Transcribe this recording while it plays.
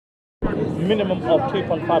minimum of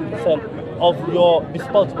 2.5% of your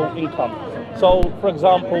disposable income. So, for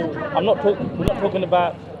example, we're not talking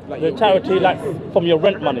about the charity like from your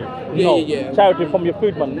rent money. No, charity from your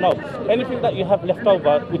food money. No, anything that you have left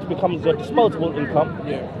over, which becomes your disposable income.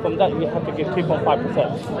 From that you have to give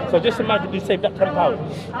 2.5%. So just imagine you saved that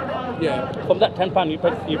 £10. From that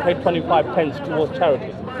 £10, you pay 25 pence towards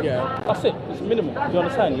charity. That's it. It's minimum. Do you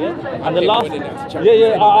understand? And the last,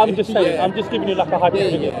 I'm just saying. I'm just giving you like a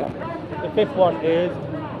hypothetical. The fifth one is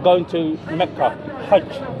going to Mecca, Hajj.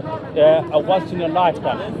 A once in a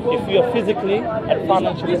lifetime. If you are physically and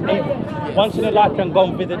financially able, once in a lifetime, go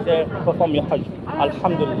and visit there, perform your Hajj.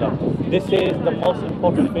 Alhamdulillah. This is the most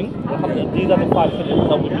important thing. These are the 5 pillars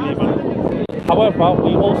that we believe in. However,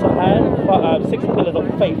 we also have 6 pillars of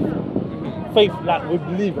faith. Faith, like we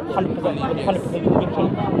believe 100% conviction.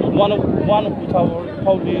 One of which I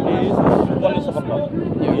told you is oneness of Allah.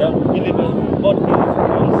 We believe that God is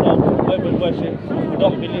Himself, where we worship. We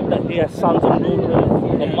don't believe that He has sons and daughters,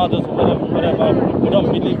 or mothers, or whatever. We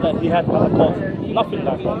don't believe that He has other gods. Nothing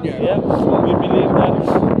like that. We believe that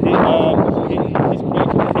He's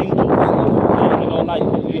created angels. Like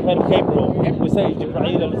you heard Gabriel, we say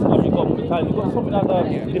Jibreel, you got so many other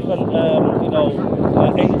different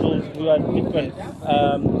angels who have different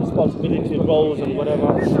responsibility, roles and whatever.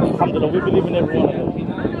 Alhamdulillah, we believe in every one of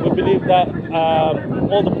them. We believe that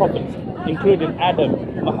all the prophets, including Adam,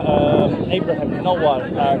 Abraham, Noah,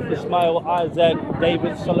 Ismail, Isaac,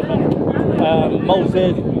 David, Solomon,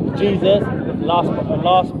 Moses, Jesus,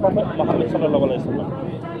 last prophet, Muhammad sallallahu alaihi wasallam.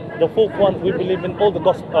 The fourth one, we believe in all the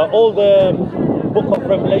gospel, all the book of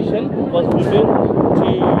Revelation was revealed to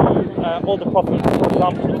all the prophets. For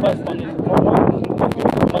example, the first one is the Torah,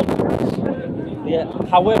 Moses.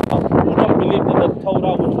 However, we don't believe that the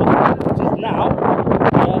Torah, which is now,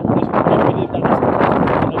 we don't believe that it's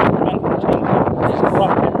man can change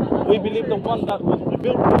it. We believe the one that was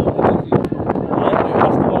revealed to us.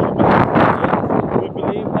 That's the one we believe. We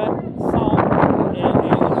believe that Psalm is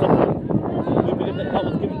Zabur. We believe that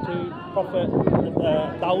was given to Prophet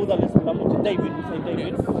Dawah, which is David, we say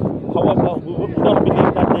David. However, we don't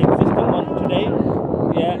believe that the existing one today,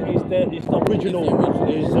 is the original.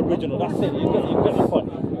 Is original. That's it. You get the point.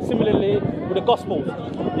 Similarly, with the Gospels, the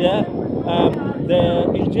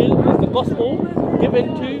Injil is the Gospel given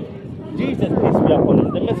to Jesus, peace be upon him.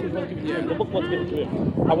 The message was given to him. The book was given to him.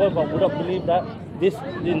 However, we don't believe that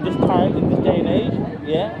in this time, in this day and age,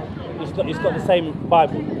 it's got the same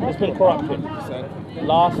Bible. It's been corrupted.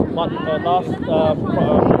 Last is the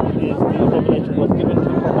revelation was given to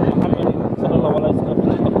Prophet Muhammad sallallahu alaihi wasallam,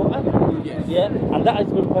 which is the Quran. And that has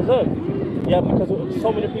been preserved. Because so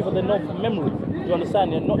many people they know from memory. You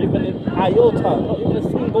understand? Not even an iota, not even a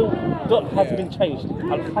single dot has been changed.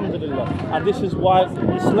 Alhamdulillah. And this is why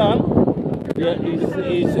Islam,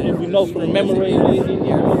 is we know from memory.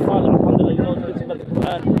 Alhamdulillah, you know this about the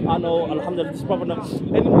Quran. I know, Alhamdulillah, this prophet.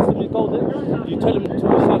 Any Muslim you go there, you tell him to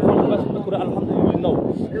recite from the verse of the Quran. Alhamdulillah, you know.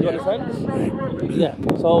 You understand?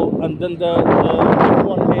 So, and then the fifth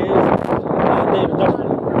one is Day of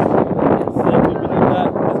Judgment. We believe that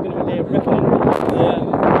there's going to be a day of reckoning. We're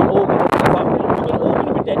all going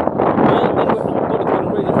to be dead. Then God is going to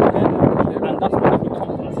raise us again, and that's when every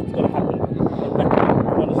confidence is going to happen. The reckoning.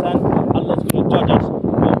 You understand? Allah's going to judge us for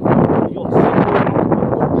your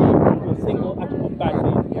single act of bad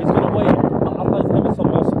deed. He's going to weigh it, but Allah is ever so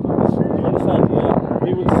merciful. Do you understand?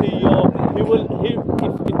 He will see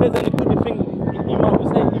if there's any good thing, Iman, we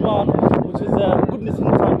say Iman, which is goodness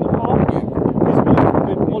inside your heart, He's willing to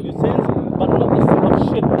forgive all your sins, but not the sin of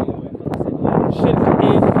shirk. Shirk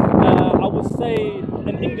is, I would say,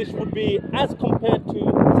 in English would be as compared to,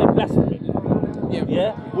 say, blasphemy.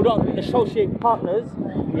 We don't associate partners,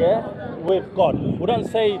 with God. We don't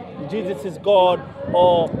say Jesus is God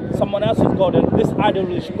or someone else is God and this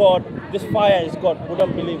idol is God, this fire is God. We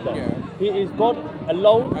don't believe that. He is God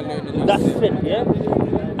alone. That's it.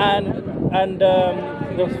 And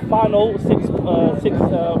the final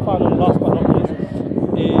final last but not least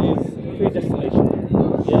is predestination.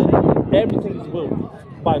 Everything is willed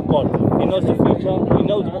by God. He knows the future. He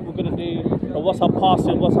knows what we're going to do. What's our past,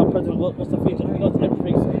 what's our present, what's the future. He knows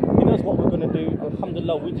everything. He knows what we're going to do.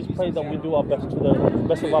 Alhamdulillah, we just pray that we do our best to the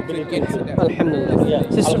best of our ability.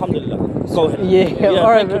 Alhamdulillah. Sister, Alhamdulillah. Go ahead.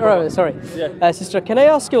 All right. Sorry. Sister, can I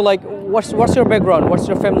ask you, like, what's your background? What's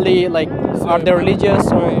your family like? Are they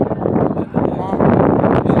religious or?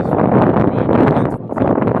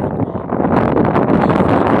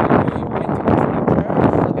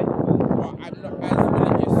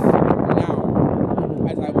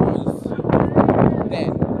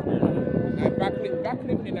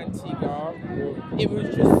 It was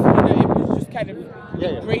just kind of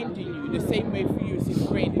ingrained in you the same way for you, it's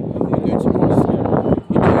great. You go to mosque,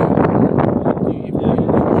 you do all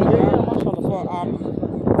that.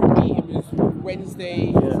 For me, it was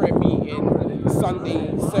Wednesday prayer meeting,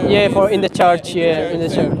 Sunday service. For in the church, in the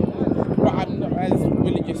church. But I'm not as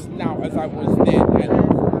religious now as I was then, and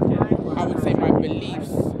I would say my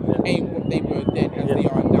beliefs ain't what they were then as they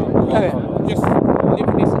are now. Just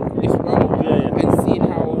living this world and seeing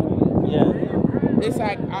how. It's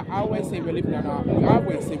like I always say we're living in our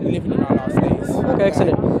last days. Okay,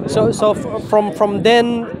 excellent. So from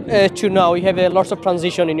then to now, you have a lots of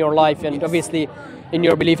transition in your life, and obviously in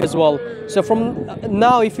your belief as well. So from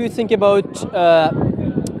now, if you think about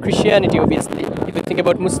Christianity, obviously, if you think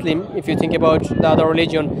about Muslim, if you think about the other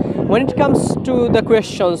religion, when it comes to the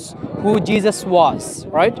questions who Jesus was,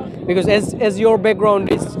 right? Because as your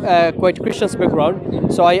background is quite Christian's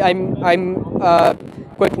background, so I'm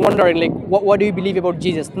quite wondering, like, what do you believe about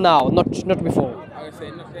Jesus now, not before? I would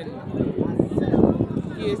say not then.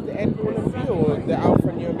 He is the end all of you, or the Alpha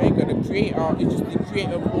and the Omega, the creator. Is just the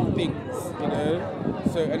creator of all things, you know.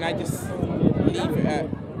 So, and I just leave it at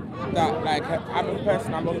that. Like, I'm a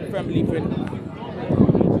person. I'm a firm believer in.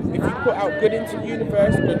 If you put out good into the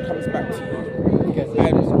universe, good comes back to you.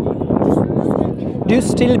 Okay. Do you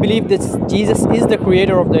still believe that Jesus is the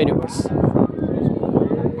creator of the universe?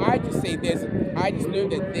 I just say I just know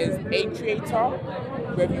that there's a creator,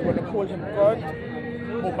 whether you want to call him God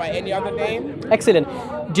or by any other name. Excellent.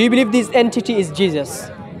 Do you believe this entity is Jesus?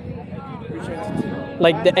 Which entity?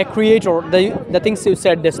 Like a creator, the things you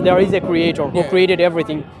said, there is a creator who created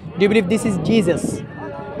everything. Do you believe this is Jesus?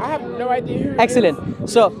 I have no idea who. Excellent.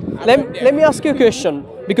 So let me ask you a question,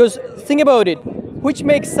 because think about it. Which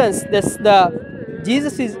makes sense that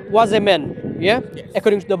Jesus was a man, yes.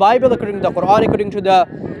 According to the Bible, according to the Quran, according to the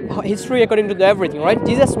history, according to the everything, right?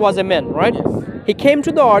 Jesus was a man, right? Yes. He came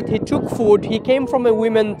to the earth, he took food, he came from a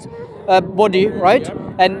woman's body, right?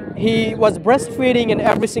 And he was breastfeeding and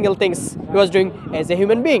every single thing he was doing as a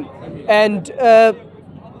human being. And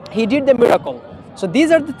he did the miracle. So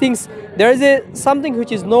these are the things. There is something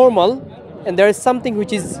which is normal and there is something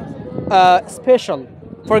which is special.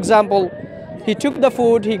 For example, he took the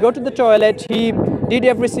food, he go to the toilet, he did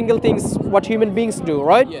every single things what human beings do,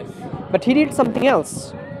 right? Yes. But he did something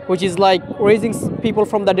else, which is like raising people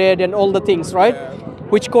from the dead and all the things, right?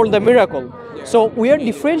 Which called the miracle. So we are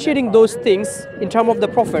differentiating those things in terms of the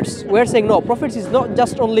prophets. We are saying no, prophets is not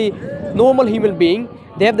just only normal human being.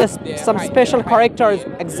 They have some special characters.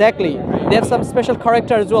 Exactly. They have some special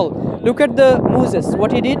character as well. Look at the Moses.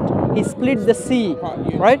 What he did? He split the sea,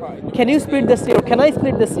 right? Can you split the sea, or can I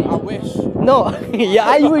split the sea? I wish. No. Yeah,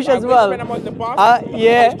 I wish as well. When I'm on the bus,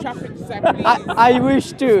 yeah. I I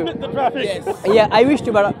wish to. Yes. Yeah, I wish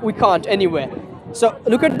to, but we can't anyway. So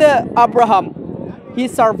look at the Abraham. He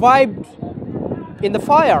survived in the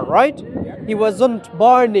fire, right? He wasn't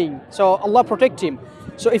burning. So Allah protect him.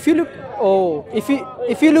 So if you look,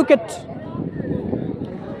 if you look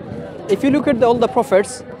at all the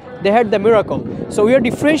prophets, they had the miracle. So we are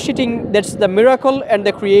differentiating that's the miracle and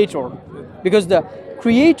the creator, because the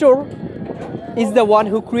creator is the one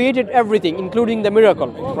who created everything, including the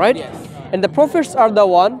miracle, right? Yes. And the prophets are the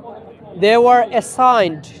one, they were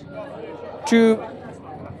assigned to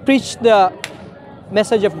preach the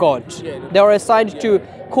message of God. They were assigned to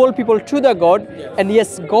call people to the God, and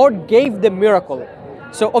yes, God gave the miracle.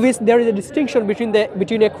 So obviously there is a distinction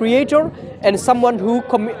between a creator and someone who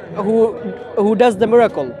does the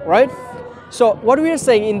miracle, right? So what we are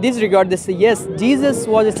saying in this regard, they say yes, Jesus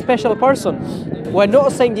was a special person. We're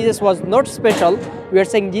not saying Jesus was not special. We are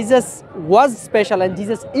saying Jesus was special and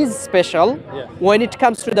Jesus is special when it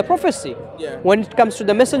comes to the prophecy, when it comes to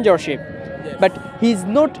the messengership. But he's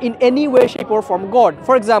not in any way, shape or form God.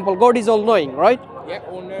 For example, God is all-knowing, right?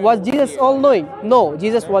 Was Jesus all-knowing? No,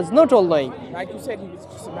 Jesus was not all-knowing. Like you said, he was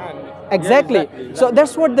just a man. Exactly. Yeah, exactly. So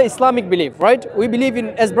that's what the Islamic belief, right? We believe in,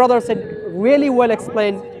 as brother said, really well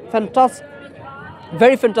explained, fantastic,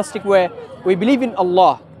 very fantastic way. We believe in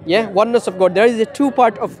Allah, oneness of God. There is a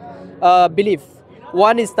two-part of belief.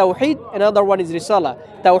 One is Tawheed, another one is Risala.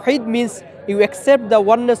 Tawheed means you accept the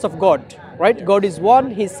oneness of God, right? God is one,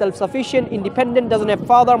 He's self-sufficient, independent, doesn't have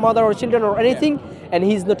father, mother or children or anything, and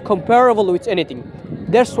He's not comparable with anything.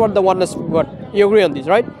 That's what the oneness of God. You agree on this,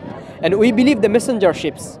 right? And we believe the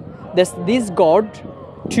messengerships. There's this God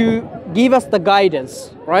to give us the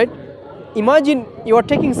guidance, right? Imagine you are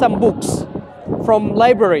taking some books from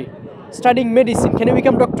library, studying medicine. Can you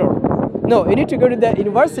become doctor? No, you need to go to the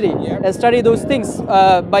university and study those things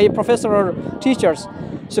by a professor or teachers.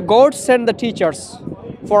 So God sent the teachers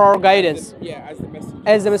for our guidance.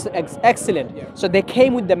 As the message. Excellent. So they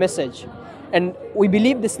came with the message. And we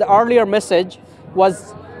believe this, the earlier message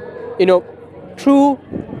was, true,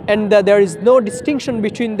 and there is no distinction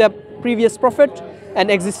between the previous prophet and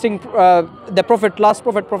existing the prophet, last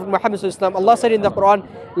prophet, Prophet Muhammad sallallahu alaihi wasallam. Allah said in the Quran,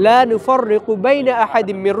 "La nufarriqu bayna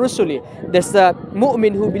ahadin min rusuli." There's the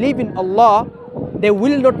mu'min who believe in Allah. They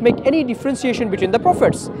will not make any differentiation between the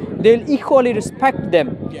prophets. They'll equally respect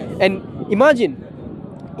them. Yes. And imagine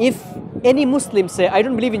if any Muslim say, "I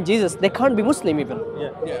don't believe in Jesus," they can't be Muslim even.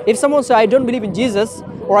 Yeah. If someone say, "I don't believe in Jesus,"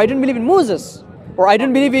 or "I don't believe in Moses," or "I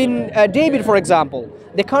don't believe in David," for example,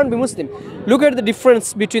 they can't be Muslim. Look at the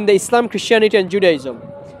difference between the Islam, Christianity, and Judaism.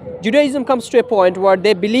 Judaism comes to a point where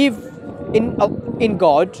they believe in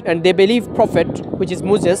God and they believe prophet, which is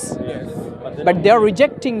Moses, Yes. but they are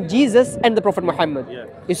rejecting Jesus and the Prophet Muhammad. Yeah.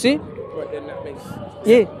 You see? But then that makes.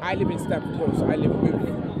 Yeah. I live in Stratford, so I live with.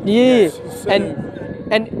 Yeah. So-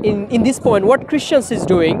 And in this point, what Christians is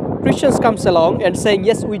doing, Christians comes along and saying,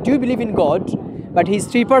 yes, we do believe in God, but He's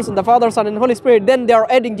three persons, the Father, Son, and Holy Spirit. Then they are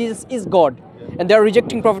adding Jesus is God, and they are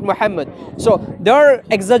rejecting Prophet Muhammad. So they are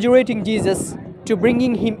exaggerating Jesus to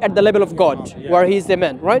bringing Him at the level of God, where He is the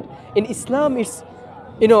man, right? In Islam, it's,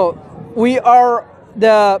 we are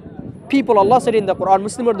the people. Allah said in the Quran,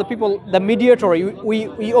 Muslim are the people, the mediator.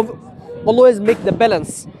 We always make the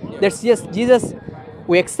balance. There's yes, Jesus.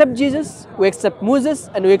 We accept Jesus, we accept Moses,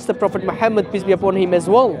 and we accept Prophet Muhammad, peace be upon him as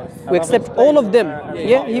well. We accept all of them.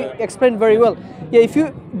 Yeah, he explained very well. Yeah, if you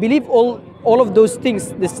believe all of those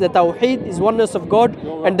things, this the Tawheed is oneness of God,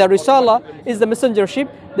 and the Risala is the messengership,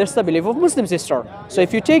 that's the belief of Muslim sister. So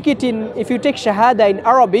if you take Shahada in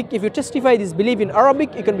Arabic, if you testify this belief in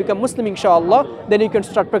Arabic, you can become Muslim inshallah, then you can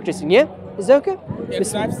start practicing, yeah? Is that okay?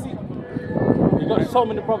 Yes, I've seen. You've got so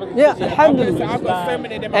many prophets. Yeah, So alhamdulillah. I've got so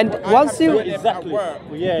many of them. And I once have so you- many of them at Exactly. work.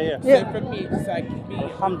 Yeah. Yeah. So for me, it's like me.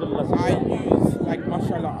 Alhamdulillah. I use like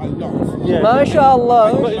mashallah a lot. Yeah.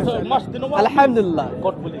 MashaAllah. But so much, you know what? Alhamdulillah.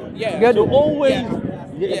 God willing. Yeah. Good. So always. Yeah.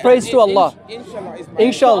 Yeah. Praise to Allah. Inshallah is my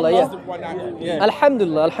Inshallah, yeah. the one I do. Yeah.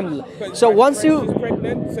 Alhamdulillah, alhamdulillah. 'Cause So my once friend, you, she's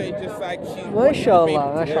pregnant, so it's just like she's Mashallah, wanting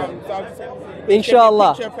the baby to mashallah. come. So I was like,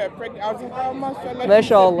 Inshallah. she sent me a picture of her pregnant. I was like, oh, mashallah,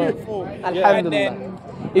 Mashallah. she's so beautiful. Alhamdulillah. And then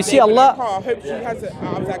You see, they were Allah- like, oh, I hope she has a,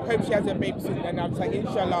 I was like, hope she has a baby soon. And I was like,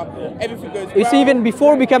 inshallah, everything goes well. you see, even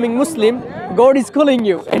before becoming Muslim, God is calling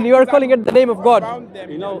you, and you are calling it the name of God. Found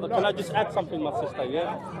them You know, a can I lot. just add something, my sister?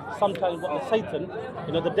 Yeah. Sometimes what the Satan,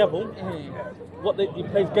 the devil, he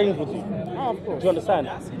plays games with you. Oh, of course. Do you understand?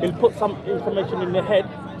 He'll put some information in your head,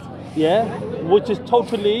 yeah, which is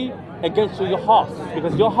totally against your heart,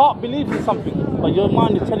 because your heart believes in something, but your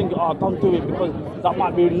mind is telling you, "Oh, don't do it because that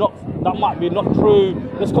might be not true.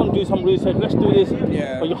 Let's go and do some research. Let's do this."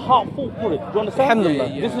 Yeah. But your heart falls for it. Do you understand? Alhamdulillah.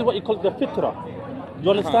 Yeah. This is what you call the fitra. Do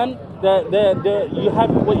you understand? You have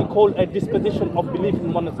what you call a disposition of belief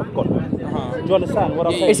in oneness of God. Do you understand what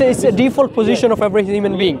I'm saying? It's a default position of every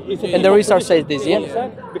human being, It's a and the default research says position. this. Do you Yeah.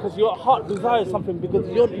 understand? Because your heart desires something, because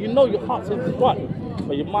you know your heart says it's right,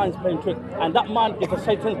 but your mind's playing tricks, and that mind is a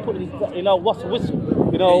Satan's putting, what's whistle,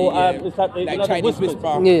 it's like, Like the Chinese whispers.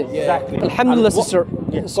 whisper. Yeah. Exactly. Alhamdulillah, And what- sister.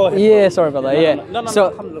 Yeah, go ahead. Yeah, sorry brother. Yeah. No, So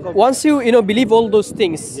alhamdulillah, go once you believe all those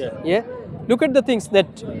things, Yeah. look at the things that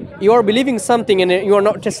you are believing something and you are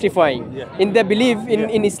not testifying. Yeah. In the belief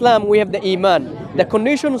in Islam, we have the iman. The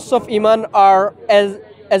conditions of iman are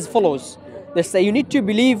as follows. They say you need to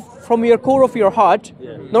believe from your core of your heart,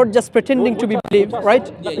 not just pretending to be believed,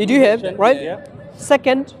 right? Yeah, You do have, right? Yeah.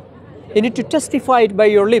 Second, you need to testify it by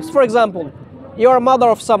your lips. For example, you are a mother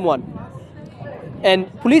of someone, and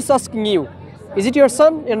police asking you, "Is it your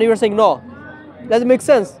son?" and you are saying no. Does it make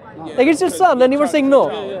sense? Like it's your son, and you were saying no.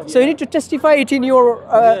 So you need to testify it in your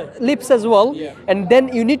lips as well, and then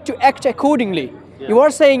you need to act accordingly. You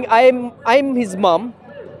are saying, "I'm his mom,"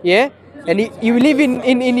 yeah, and you believe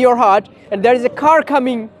in your heart, and there is a car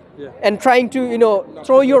coming and trying to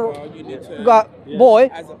throw your You need to, boy.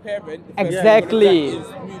 as a parent, Exactly.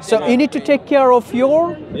 So you need to take care of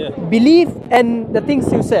your belief and the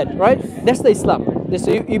things you said, right? That's the Islam.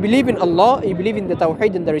 So you believe in Allah, you believe in the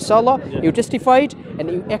Tawheed and the Risala, you testify it,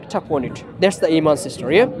 and you act upon it. That's the Iman,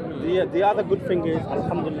 sister, yeah? The other good thing is,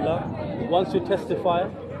 alhamdulillah, once you testify,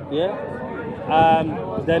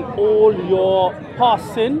 then all your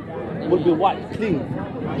past sin will be wiped clean.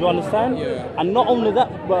 Do you understand? Yeah. And not only that,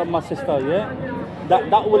 my sister,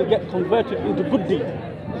 that will get converted into good deed.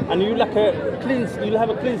 And you'll have a clean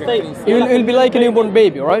state. You'll be like a newborn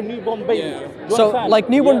baby, right? Newborn baby. Yeah. Do you So, understand? like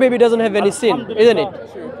newborn baby doesn't have any sin, isn't it?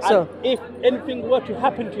 Alhamdulillah. So- And if anything were to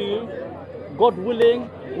happen to you, God willing,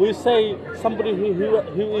 we say somebody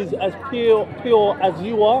who is as pure as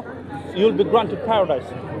you are, you'll be granted paradise.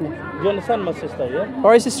 Do you understand, my sister? Yeah. All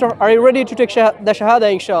right, sister, are you ready to take the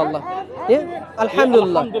Shahada, inshallah? Yeah?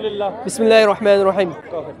 Alhamdulillah. Alhamdulillah. Bismillahir Rahmanir Rahim.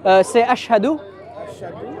 Say Ashhadu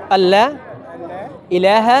أن لا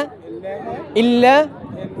إله إلا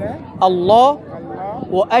الله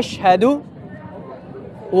وأشهد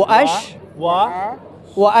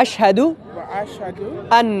وأشهد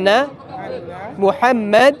أن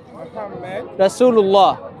محمد رسول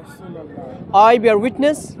الله. I bear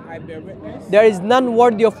witness there is none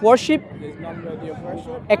worthy of worship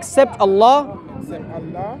except Allah,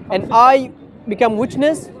 and I become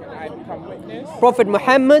witness Prophet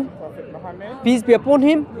Muhammad, peace be upon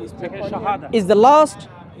him, is the last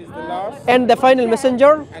and the final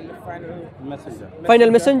messenger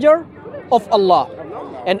of Allah.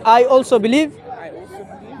 And I also believe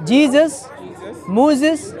Jesus,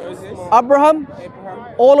 Moses, Abraham,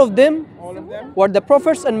 all of them were the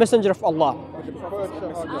prophets and messenger of Allah.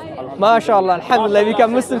 MashaAllah, Alhamdulillah, we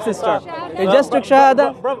become Muslim, sister. You just took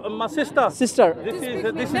Shahada? My sister. Sister. This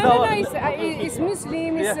is No, it's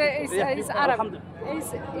Muslim, it's Arab.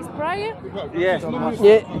 It's prayer? Yeah.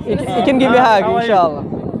 Yeah, you can give me a hug, inshallah.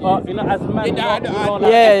 You know, as a man, Yeah.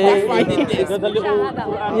 there's a little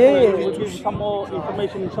Quran Yeah. we'll give you some more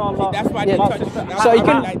information, inshallah. That's why I Yeah. didn't touch it. So you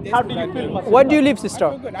can- How do you feel, my sister? Where do you live, sister?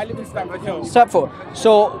 Good. I live in Stratford. Stratford.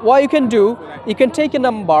 So what you can do, you can take a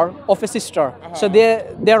number of a sister. So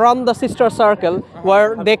they run the sister circle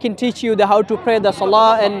where they can teach you how to pray the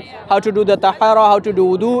salah and how to do the tahara, how to do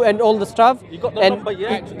wudu and all the stuff. You got the And number,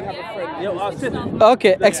 yeah? Yeah, our sister.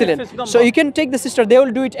 okay, excellent. So you can take the sister. They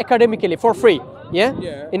will do it academically for free. Yeah.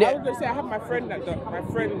 Yeah. In I was gonna say I have my friend my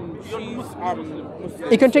friend, she's Muslim.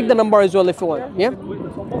 you can take the number as well if you want. Yeah.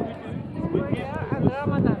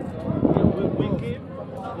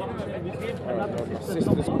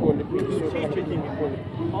 Sister's calling me. She'll come to me calling.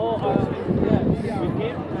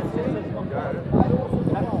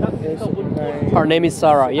 Her name is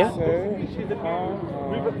Sarah. Yeah.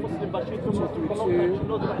 But she's from Muslim, she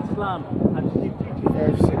knows about Islam, and she teaches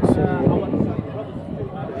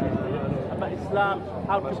about Islam,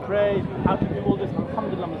 how to pray, how to do all this.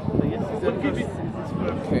 Alhamdulillah, my sister. Yes, we'll give it.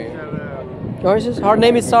 Her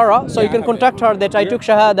name is Sarah, so you can contact her that I took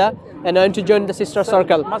Shahada and I want to join the sister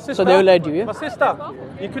circle. My sister, So they will add you. Yeah? My sister,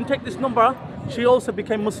 you can take this number. She also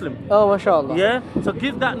became Muslim. Oh, mashallah. Yeah, so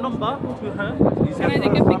give that number to her. Can I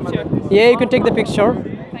take a picture? Yeah, you can take the picture.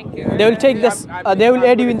 Thank you. They will take this. They will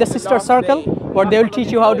add you in the sister circle, where they will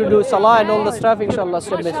teach you how to do salah and all the stuff. Inshallah,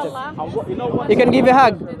 step by step. Mashallah. And what, you know what? You can give a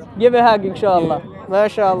hug. Give a hug, inshallah.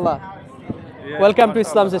 Mashallah. Welcome to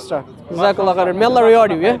Islam, sister. Jazakallah khairan. May Allah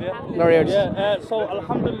reward you. Yeah. Allah reward you. Yeah, so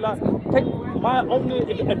Alhamdulillah, take my only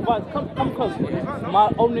advice, come close.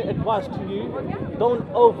 My only advice to you, don't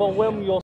overwhelm yourself.